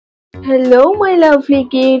Hello my lovely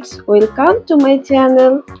kids, welcome to my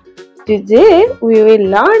channel. Today we will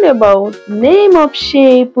learn about name of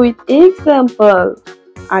shape with example.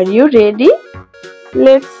 Are you ready?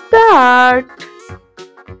 Let's start.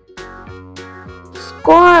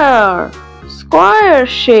 Square, square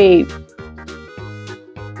shape.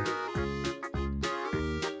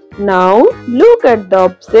 Now look at the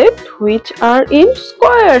objects which are in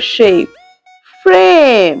square shape.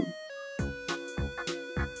 Frame,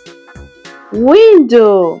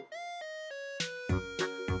 window,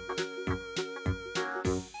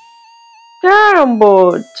 carom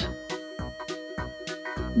board,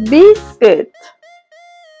 biscuit,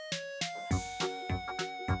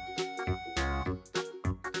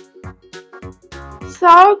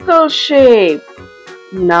 circle shape.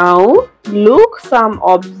 Now look some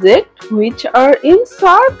objects which are in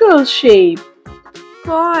circle shape.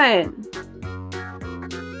 Coin,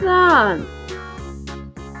 sun,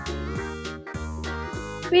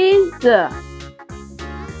 pizza,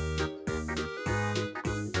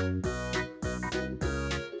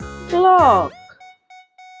 clock,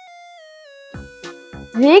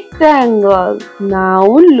 rectangle. Now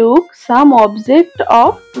look some object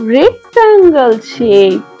of rectangle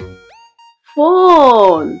shape.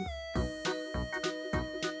 Phone,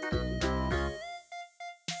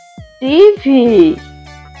 TV,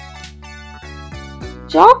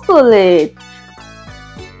 chocolate,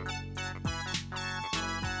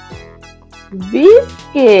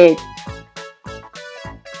 biscuit,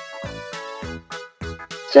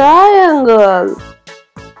 triangle.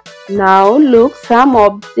 Now look some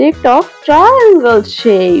object of triangle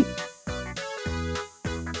shape.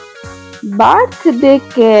 Birthday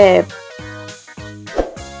cake,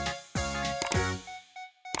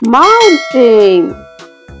 mountain,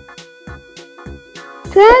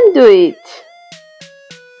 sandwich,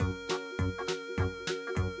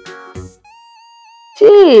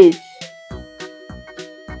 cheese,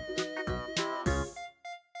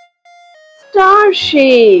 star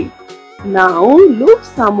shape. Now look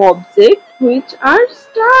some objects which are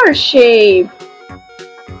star shape.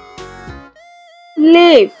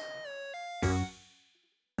 Leaf,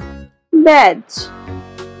 badge,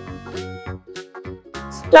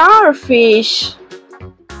 starfish,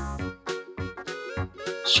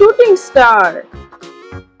 shooting star,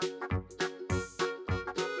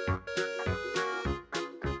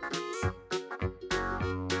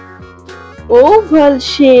 oval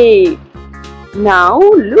shape. Now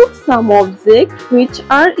look some objects which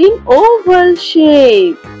are in oval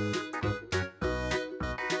shape.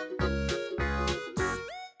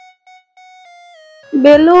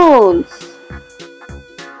 Balloons,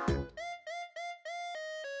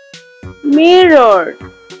 mirror,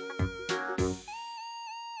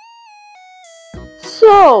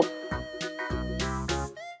 soap,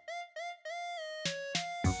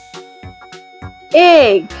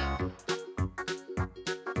 egg,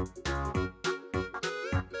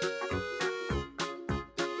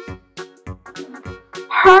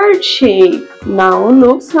 heart shape. Now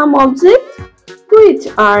look some objects which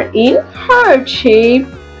are in heart shape.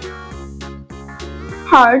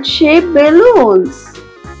 Heart shaped balloons,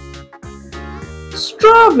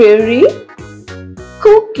 strawberry,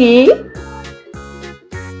 cookie,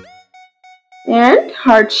 and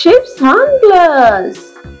heart shaped sunglass.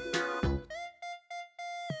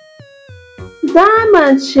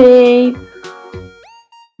 Diamond shape.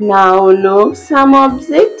 Now look some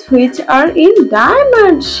objects which are in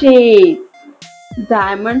diamond shape.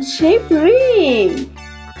 Diamond shaped ring,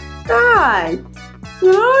 kite,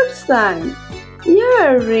 road sign,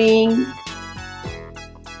 earring.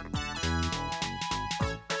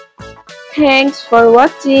 Thanks for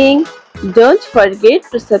watching. Don't forget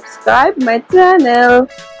to subscribe my channel.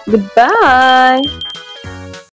 Goodbye.